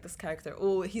really like this character.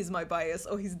 Oh, he's my bias.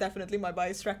 Oh, he's definitely my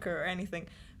bias wrecker or anything.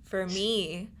 For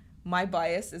me, my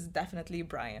bias is definitely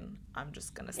Brian. I'm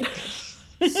just gonna say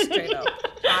it straight up.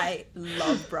 I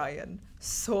love Brian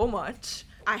so much.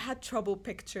 I had trouble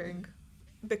picturing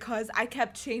because I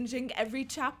kept changing every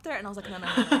chapter, and I was like, no.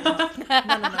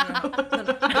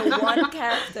 The one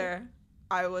character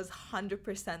I was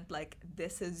 100% like,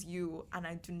 this is you, and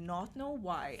I do not know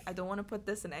why. I don't want to put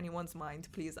this in anyone's mind,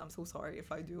 please. I'm so sorry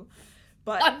if I do.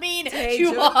 But I mean,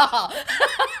 you are.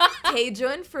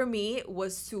 Taejun for me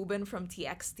was Subin from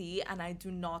TXT, and I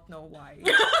do not know why.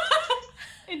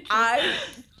 I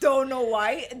don't know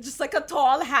why. Just like a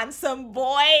tall, handsome boy.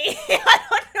 I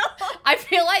don't know. I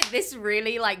feel like this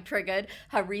really like triggered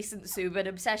her recent Subin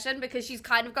obsession because she's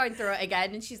kind of going through it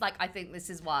again, and she's like, I think this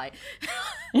is why.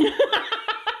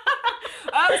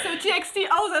 Oh, so TXT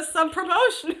owes us some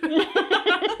promotion.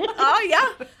 Oh,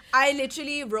 yeah. I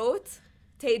literally wrote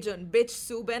Taejun, bitch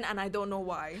Subin, and I don't know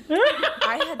why.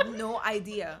 I had no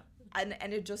idea. And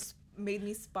it just made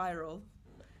me spiral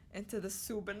into the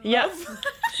Subin love.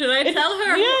 Should I tell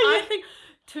her? Yeah, I think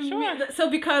to me, so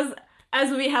because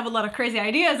as we have a lot of crazy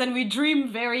ideas and we dream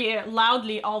very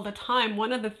loudly all the time,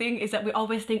 one of the things is that we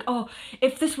always think, oh,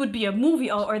 if this would be a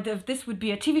movie or if this would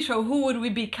be a TV show, who would we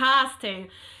be casting?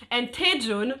 And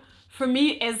Taejun, for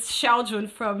me, is Xiaojun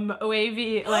from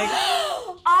OAV, like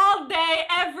all day,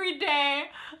 every day.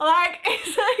 Like,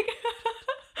 it's like,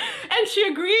 and she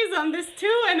agrees on this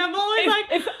too. And I'm always like,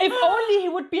 if only he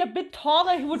would be a bit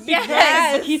taller, he would be Yes.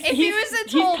 great. But If he was a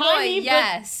tall boy, tiny,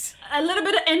 yes. a little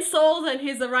bit of insults and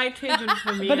he's the right Taejun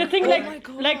for me. But the thing, Oh my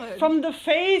God. like from the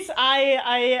face,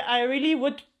 I really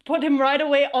would put him right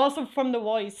away. Also from the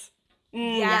voice.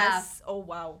 Yes. Oh,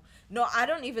 wow. No, I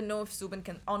don't even know if Subin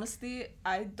can. Honestly,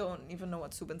 I don't even know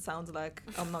what Subin sounds like.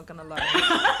 I'm not gonna lie.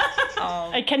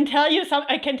 I can tell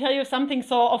you something.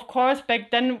 So of course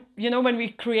back then, you know, when we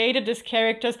created these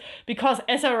characters, because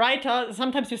as a writer,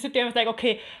 sometimes you sit there and it's like,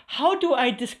 okay, how do I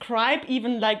describe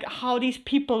even like how these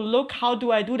people look? How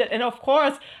do I do that? And of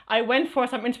course, I went for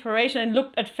some inspiration and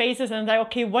looked at faces and like,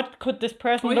 okay, what could this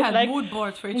person we look had like? mood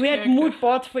boards for each We character. had mood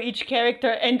boards for each character,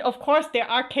 and of course there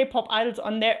are K-pop idols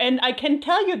on there, and I can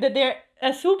tell you that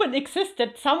Subin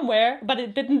existed somewhere, but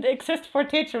it didn't exist for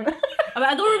Taejun.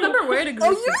 I don't remember where it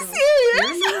existed. Are you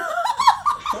serious?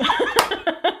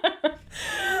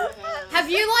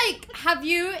 Have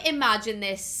you imagined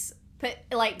this? But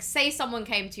like, say someone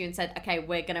came to you and said, okay,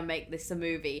 we're gonna make this a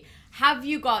movie. Have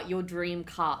you got your dream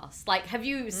cast? Like, have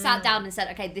you sat down and said,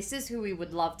 okay, this is who we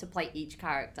would love to play each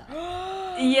character?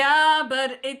 Yeah,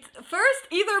 but it first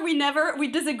either we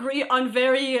disagree on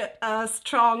very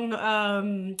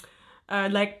strong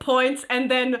like points,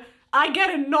 and then I get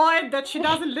annoyed that she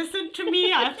doesn't listen to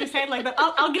me. I have to say it like that.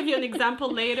 I'll give you an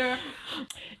example later.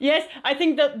 Yes, I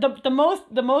think that the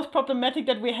most problematic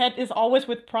that we had is always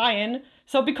with Brian.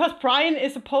 So because Brian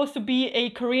is supposed to be a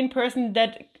Korean person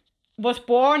that was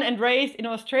born and raised in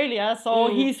Australia, so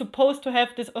he's supposed to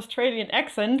have this Australian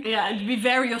accent. Yeah, and be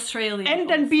very Australian. And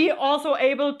then be also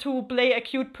able to play a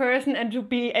cute person and to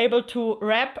be able to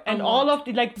rap and all of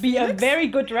the, like, be a very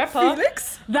good rapper.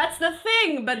 Felix? That's the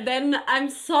thing, but then I'm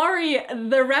sorry,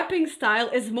 the rapping style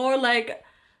is more like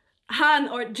Han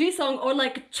or Jisung or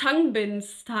like Changbin's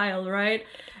style, right?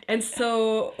 And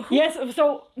so Yes,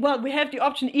 so, well, we have the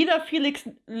option. Either Felix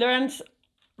learns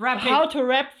rapping. how to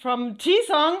rap from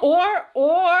Jisung,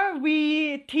 or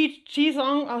we teach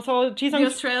Jisung, so the Jisung.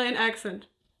 Australian accent.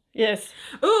 Yes.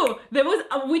 Ooh, there was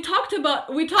we talked about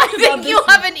I think this. you'll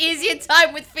have an easier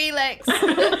time with Felix.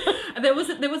 There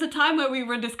was a time where we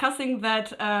were discussing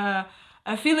that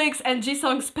Felix and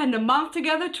Jisung spend a month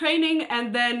together training,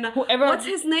 and then Whoever- what's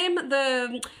his name,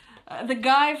 the the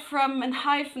guy from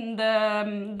Enhypen,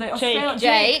 the Australian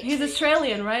Jake. He's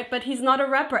Australian, right? But he's not a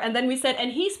rapper. And then we said,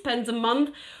 and he spends a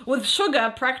month with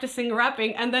Suga practicing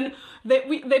rapping, and then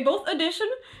they both audition.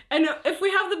 And if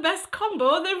we have the best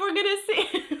combo, then we're gonna see.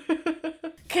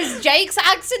 Because Jake's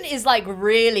accent is like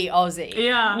really Aussie.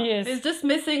 Yeah, Yes. it's just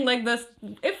missing like this.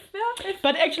 If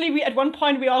But actually, we at one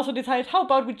point we also decided, how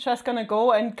about we just gonna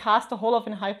go and cast the whole of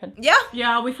Enhypen?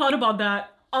 yeah, we thought about that.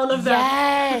 All of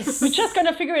that. Yes. We're just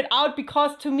gonna figure it out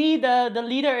because to me the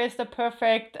leader is the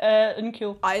perfect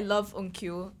Eunkyul. I love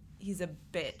Eunkyul. He's a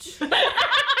bitch.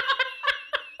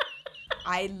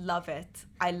 I love it.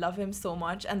 I love him so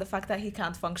much. And the fact that he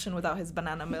can't function without his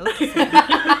banana milk.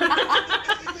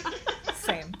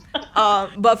 Same.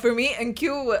 But for me,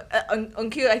 Eunkyul,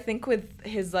 I think with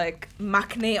his like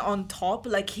maknae on top,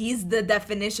 like he's the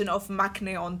definition of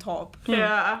maknae on top.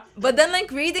 Yeah. But then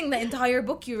like reading the entire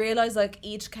book, you realize like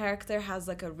each character has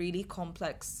like a really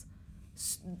complex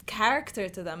character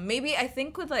to them. Maybe I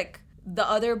think with like the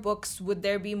other books, would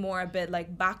there be more a bit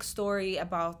like backstory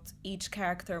about each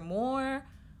character more?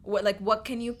 What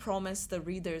can you promise the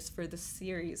readers for the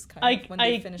series kind of when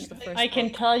they finish the first I can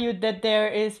book? tell you that there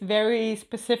is very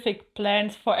specific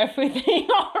plans for everything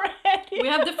already. We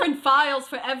have different files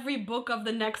for every book of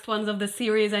the next ones of the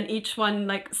series, and each one,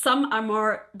 like, some are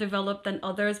more developed than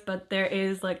others, but there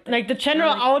is like the general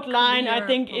like, outline I clear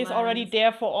think is already plans.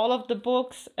 there for all of the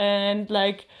books, and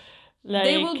like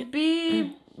They will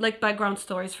be like background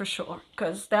stories for sure,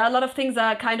 because there are a lot of things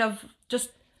that are kind of just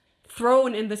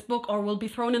thrown in this book or will be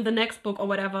thrown in the next book or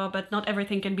whatever, but not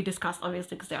everything can be discussed,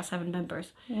 obviously, because there are 7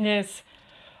 members. Yes.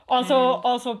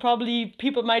 Also probably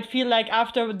people might feel like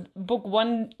after book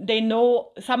 1 they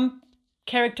know some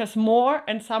characters more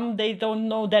and some they don't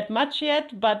know that much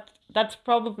yet, but that's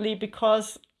probably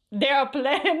because there are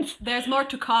plans. There's more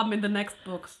to come in the next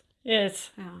books.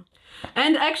 Yes. Yeah.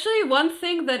 And actually, one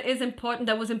thing that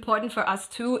was important for us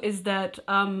too, is that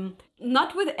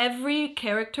not with every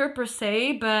character per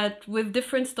se, but with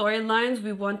different storylines,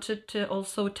 we wanted to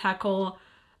also tackle,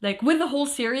 like with the whole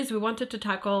series, we wanted to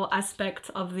tackle aspects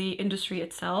of the industry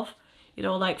itself,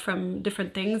 like from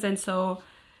different things. And so,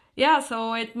 yeah,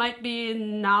 so it might be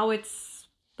now it's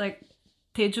like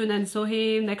Taejun and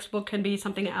Sohee, next book can be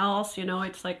something else,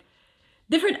 it's like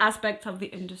different aspects of the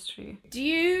industry.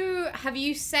 Have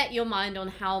you set your mind on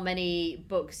how many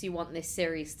books you want this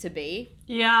series to be?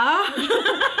 Yeah.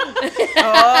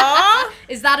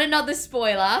 Is that another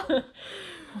spoiler?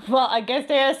 Well, I guess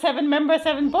there are 7 members,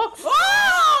 7 books.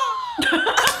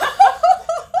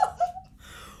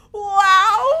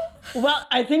 Wow! Well,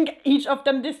 I think each of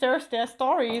them deserves their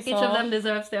story. Each of them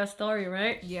deserves their story,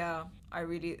 right? Yeah,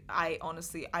 I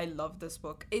honestly love this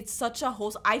book. It's such a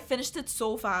I finished it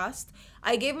so fast.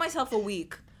 I gave myself a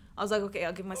week. I was like, okay,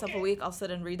 I'll give myself a week. I'll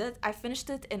sit and read it. I finished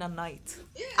it in a night.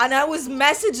 And I was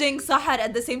messaging Sahar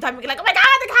at the same time, like, oh my God,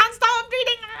 I can't stop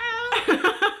reading.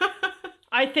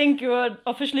 I think you're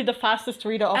officially the fastest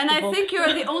reader of the book. And I think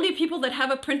you're the only people that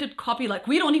have a printed copy. Like,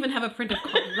 we don't even have a printed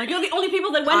copy. Like, you're the only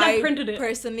people that went and printed it. I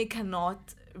personally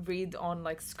cannot read on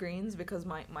like screens because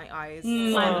my eyes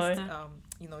understand.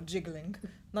 jiggling,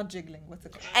 not jiggling, what's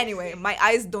it called? Anyway, my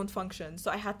eyes don't function,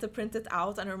 so I had to print it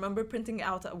out. And I remember printing it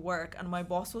out at work, and my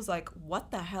boss was like,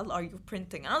 what the hell are you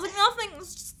printing? And I was like, nothing,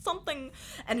 it's just something.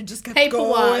 And it just kept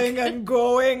going and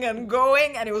going and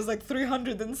going, and it was like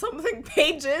 300 and something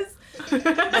pages.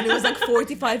 And it was like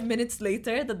 45 minutes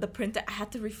later that the printer, I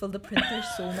had to refill the printer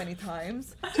so many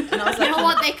times. And I was like, You know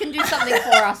what? They can do something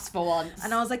for us for once.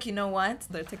 and I was like, you know what?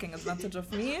 They're taking advantage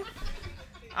of me.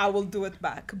 I will do it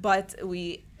back. But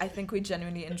I think we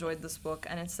genuinely enjoyed this book,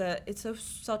 and it's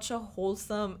such a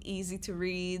wholesome, easy to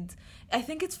read. I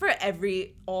think it's for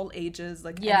all ages.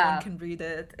 Like anyone can read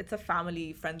it. It's a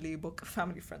family-friendly book.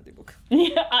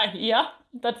 Yeah,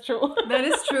 that's true. That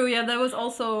is true. Yeah, that was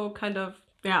also kind of,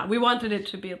 we wanted it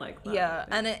to be like that. Yeah,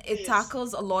 and it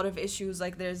tackles a lot of issues.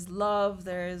 Like there's love,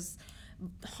 there's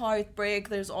heartbreak,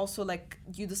 there's also like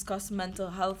you discuss mental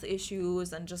health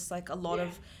issues and just like a lot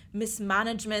of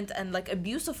mismanagement and like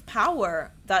abuse of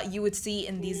power that you would see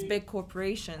in these big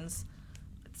corporations.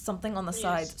 Something on the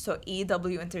side. So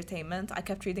EW Entertainment. I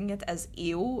kept reading it as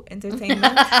EW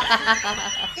Entertainment.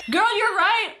 Girl, you're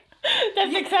right.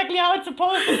 That's exactly how it's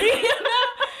supposed to be.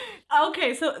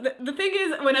 Okay, so the thing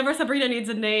is, whenever Sabrina needs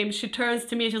a name, she turns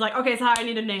to me and she's like, okay, Sahar, I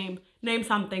need a name. Name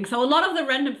something. So a lot of the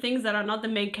random things that are not the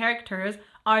main characters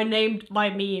are named by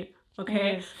me.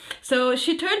 Okay, Yes. So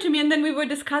she turned to me and then we were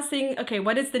discussing, okay,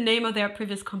 what is the name of their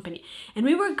previous company? And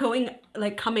we were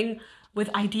coming with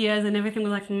ideas and everything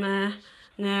was like, nah.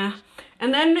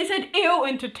 And then they said, EW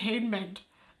Entertainment,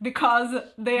 because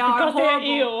they are horrible they're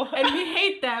ew. and we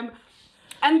hate them.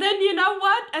 And then you know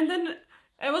what? And then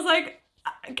it was like,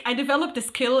 I developed a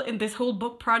skill in this whole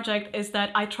book project is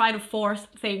that I try to force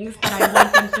things that I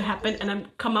want them to happen, and I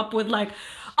come up with like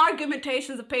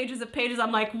argumentations of pages.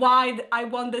 I'm like, why I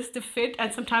want this to fit,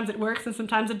 and sometimes it works and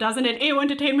sometimes it doesn't. And EO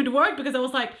Entertainment worked because I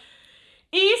was like,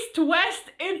 East-West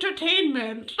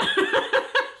Entertainment.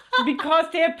 Because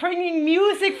they're bringing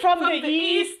music from the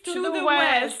east to the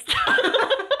west.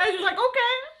 I was like,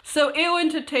 okay. So EO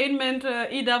Entertainment,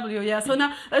 EW, yeah. So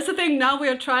now that's the thing. Now we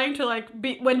are trying to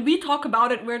when we talk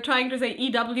about it, we're trying to say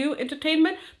EW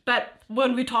Entertainment, but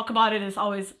when we talk about it, it's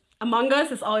always Among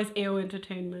Us. It's always EO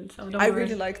Entertainment. So don't I worry.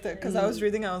 really liked it because I was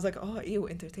reading and I was like, oh, EO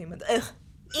Entertainment. Ugh.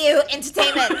 Ew,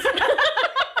 entertainment.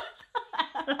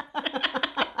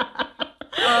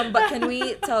 But can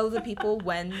we tell the people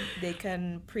when they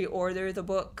can pre-order the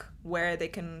book, where they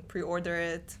can pre-order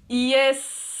it? Yes.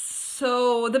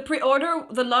 So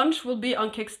the launch will be on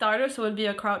Kickstarter. So it'll be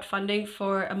a crowdfunding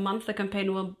for a month. The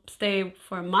campaign will stay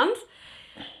for a month.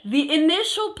 The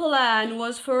initial plan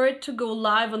was for it to go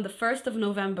live on the 1st of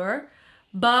November.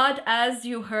 But as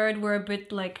you heard, we're a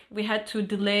bit we had to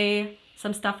delay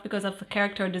some stuff because of the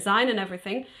character design and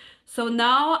everything. So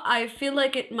now I feel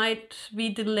like it might be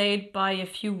delayed by a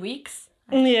few weeks.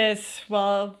 Yes,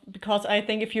 well, because I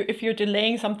think if you're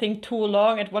delaying something too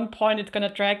long, at one point it's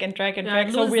gonna drag and drag and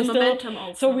drag. So we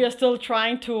are still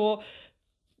trying to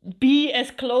be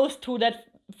as close to that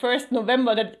 1st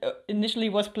November that initially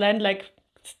was planned.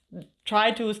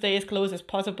 Try to stay as close as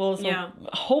possible. So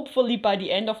hopefully by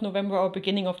the end of November or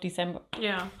beginning of December.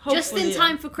 Yeah, just in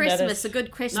time for Christmas. A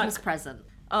good Christmas present.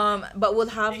 But we'll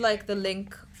have the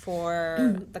link for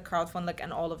the crowdfund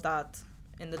and all of that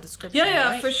in the description.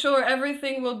 Yeah, right? for sure.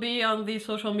 Everything will be on the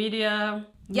social media.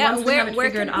 Yeah, where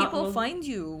can people find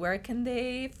you? Where can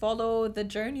they follow the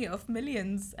journey of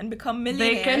millions and become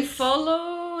millionaires? They can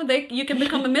follow. You can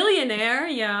become a millionaire.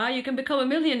 Yeah, you can become a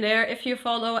millionaire if you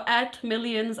follow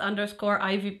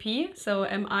 @millions_IVP. So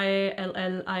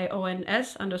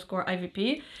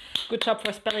MILLIONS_IVP. Good job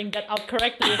for spelling that out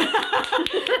correctly.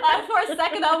 For a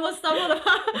second, I almost stumbled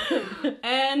upon.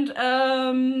 And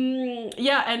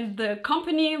and the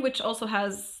company, which also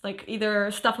has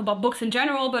either stuff about books in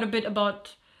general, but a bit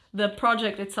about the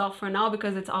project itself for now,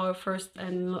 because it's our first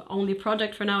and only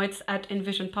project for now. It's at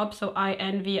Envision Pub, so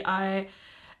INVI.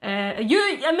 Man,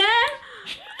 you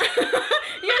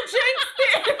jinxed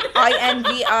it.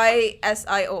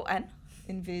 INVISION.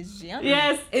 Envision.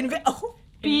 Yes.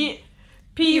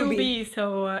 PUB.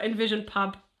 So Envision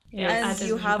Pub. Yeah, and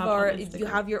you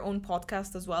have your own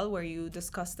podcast as well where you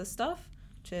discuss this stuff,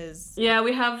 which is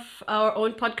we have our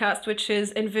own podcast, which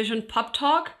is Envision Pub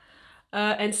Talk.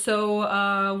 And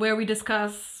so where we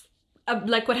discuss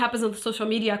what happens on social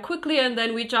media quickly, and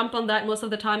then we jump on that most of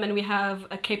the time, and we have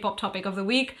a K-pop topic of the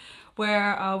week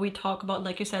where we talk about,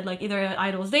 like you said, either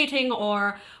idols dating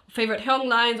or favorite Hyung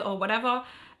lines or whatever.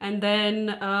 And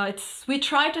then we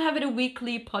try to have it a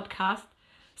weekly podcast.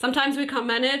 Sometimes we can't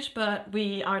manage, but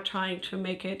we are trying to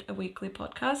make it a weekly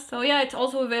podcast. So yeah, it's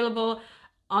also available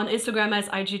on Instagram as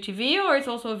IGTV, or it's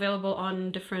also available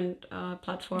on different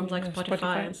platforms like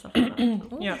Spotify and stuff like that.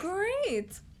 So.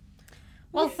 Great.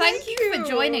 Well, thank you for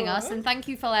joining us, and thank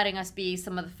you for letting us be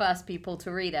some of the first people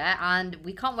to read it, and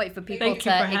we can't wait for people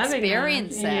to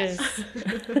experience it. Yes.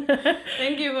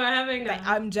 Thank you for having us.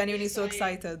 I'm genuinely so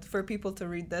excited for people to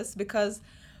read this because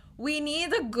we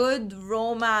need a good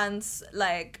romance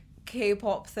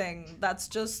K-pop thing that's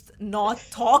just not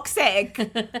toxic.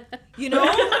 You know?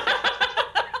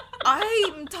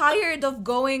 I'm tired of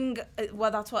going. Well,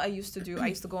 that's what I used to do. I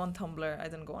used to go on Tumblr. I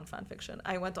didn't go on fanfiction.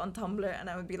 I went on Tumblr and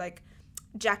I would be like,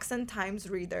 Jackson Times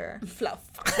Reader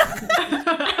fluff.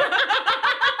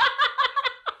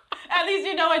 At least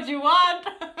you know what you want.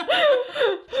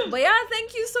 But yeah,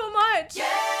 thank you so much.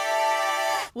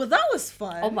 Yeah. Well, that was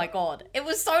fun. Oh my god. It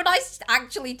was so nice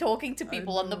actually talking to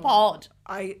people on the pod.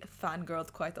 I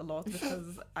fangirled quite a lot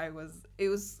because it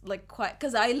was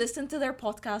because I listened to their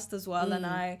podcast as well, and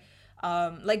I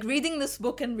reading this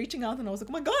book and reaching out, and I was like,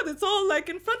 oh my god, it's all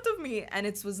in front of me. And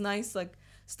it was nice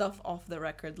stuff off the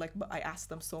record, but I asked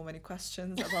them so many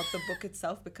questions about the book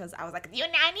itself because I was like,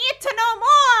 I need to know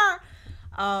more.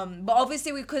 But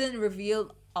obviously we couldn't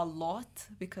reveal a lot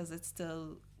because it's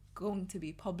still going to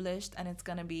be published and it's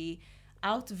gonna be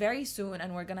out very soon,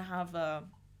 and we're gonna have a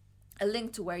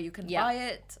link to where you can buy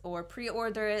it or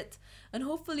pre-order it, and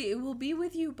hopefully it will be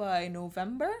with you by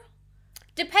November.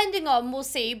 Depending on, we'll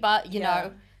see, but you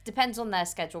know, depends on their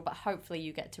schedule, but hopefully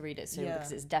you get to read it soon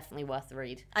because it's definitely worth the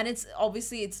read. And it's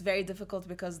very difficult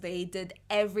because they did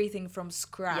everything from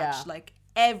scratch.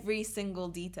 Every single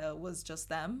detail was just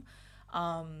them.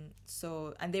 And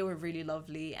they were really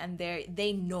lovely, and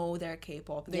they know their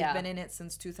K-pop. They've been in it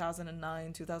since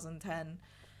 2009, 2010,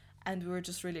 and we were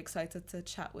just really excited to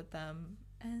chat with them.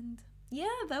 And yeah,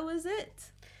 that was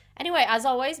it. Anyway, as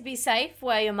always, be safe,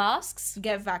 wear your masks,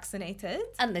 Get vaccinated,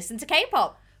 and listen to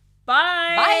K-pop.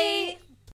 Bye. Bye.